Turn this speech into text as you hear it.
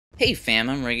Hey fam,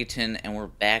 I'm Riggoten, and we're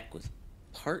back with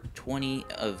part 20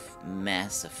 of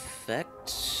Mass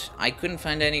Effect. I couldn't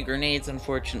find any grenades,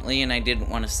 unfortunately, and I didn't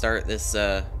want to start this,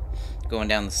 going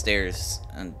down the stairs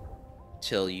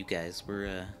until you guys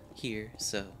were, here,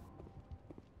 so...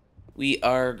 We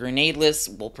are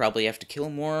grenadeless. We'll probably have to kill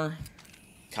more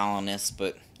colonists,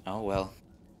 but oh well.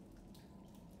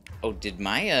 Oh, did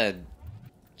my,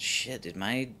 shit, did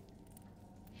my...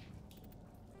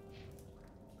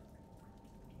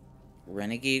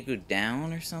 Renegade go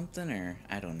down or something, or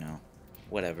I don't know.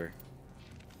 Whatever.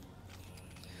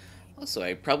 Also,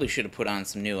 I probably should have put on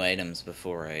some new items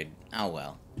before I... Oh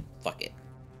well. Fuck it.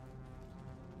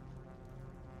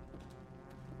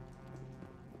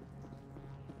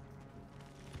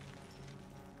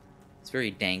 It's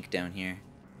very dank down here.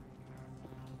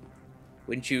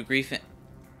 Wouldn't you agree, fam?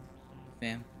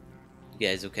 You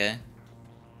guys okay?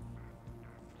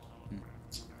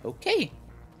 Okay.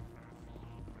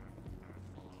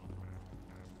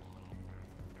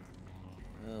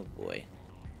 Oh boy.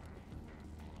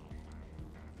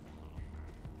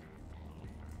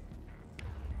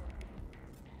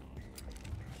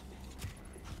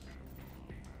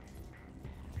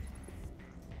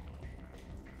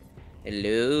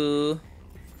 Hello?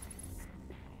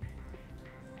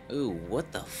 Ooh,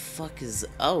 what the fuck is...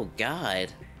 Oh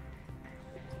god.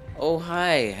 Oh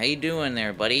hi, how you doing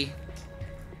there, buddy?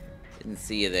 Didn't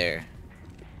see you there.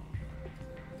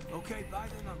 Okay, by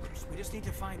the numbers. We just need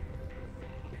to find...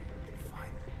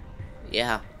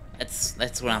 Yeah,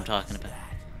 that's what I'm talking about.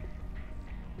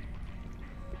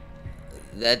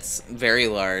 That's very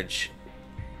large.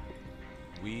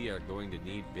 We are going to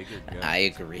need bigger guns. I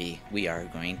agree. We are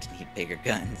going to need bigger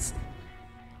guns.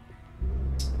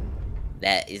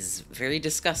 That is very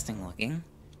disgusting looking.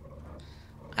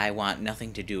 I want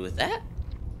nothing to do with that.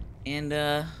 And,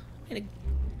 I'm gonna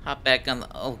hop back on the...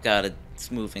 Oh god, it's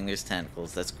moving. There's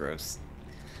tentacles. That's gross.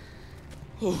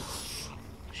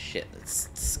 Shit, that's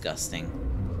disgusting.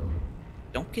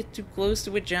 Don't get too close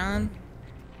to it, John.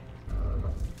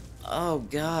 Oh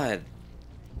god.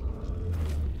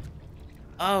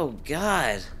 Oh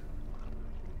god.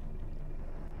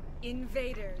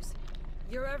 Invaders,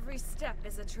 your every step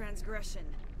is a transgression.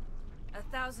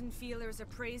 1,000 feelers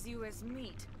appraise you as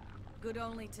meat, good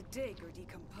only to dig or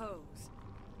decompose.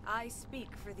 I speak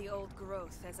for the old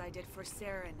growth as I did for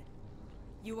Saren.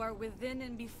 You are within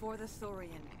and before the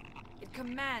Thorian. It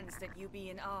commands that you be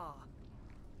in awe.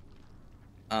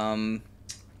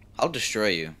 I'll destroy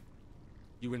you.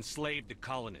 You enslaved the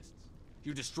colonists.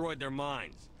 You destroyed their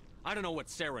minds. I don't know what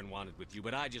Saren wanted with you,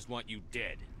 but I just want you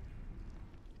dead.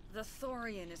 The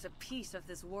Thorian is a piece of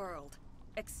this world,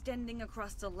 extending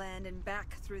across the land and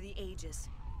back through the ages.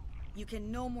 You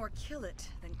can no more kill it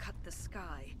than cut the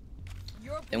sky.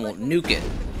 Then we'll nuke it.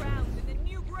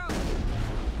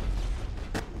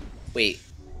 Wait.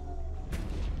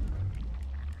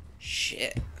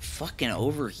 Shit. Fucking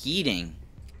overheating.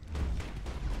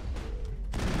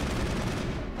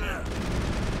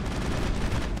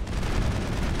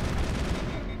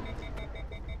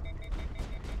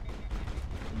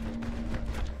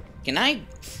 Can I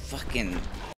fucking...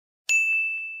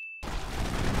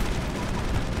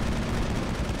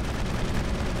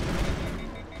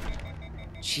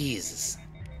 Jesus.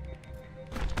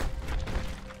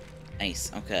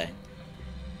 Nice, okay.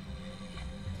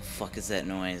 Fuck is that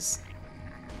noise?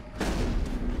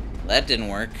 That didn't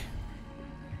work.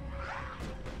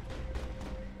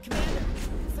 Commander,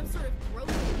 some sort of growth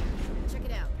in here. Check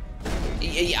it out.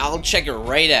 Yeah, I'll check it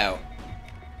right out.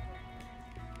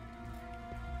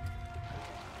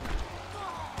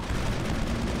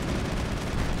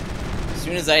 As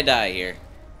soon as I die here.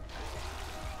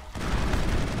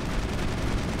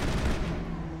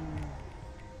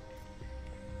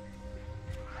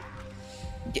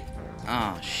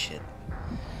 Oh, shit.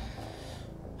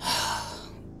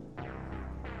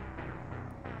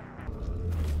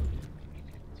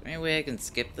 Is there any way I can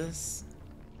skip this?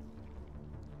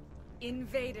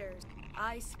 Invaders,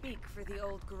 I speak for the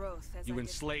old growth as You I did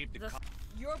enslaved the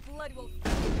Your blood will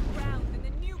fill the ground in the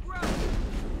new growth.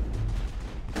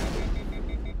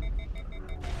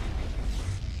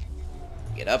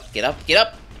 Get up, get up, get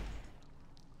up!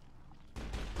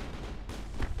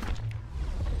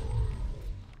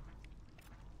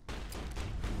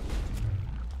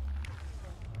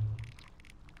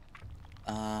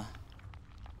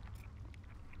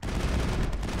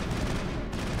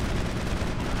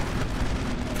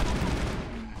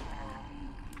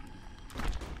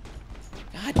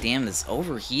 God damn, this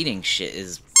overheating shit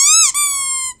is...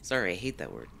 Sorry, I hate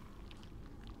that word.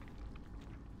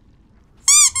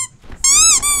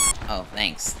 Oh,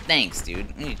 thanks. Thanks,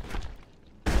 dude.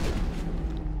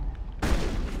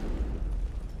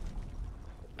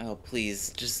 Oh,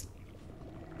 please, just...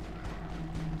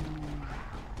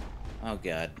 Oh,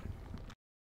 God.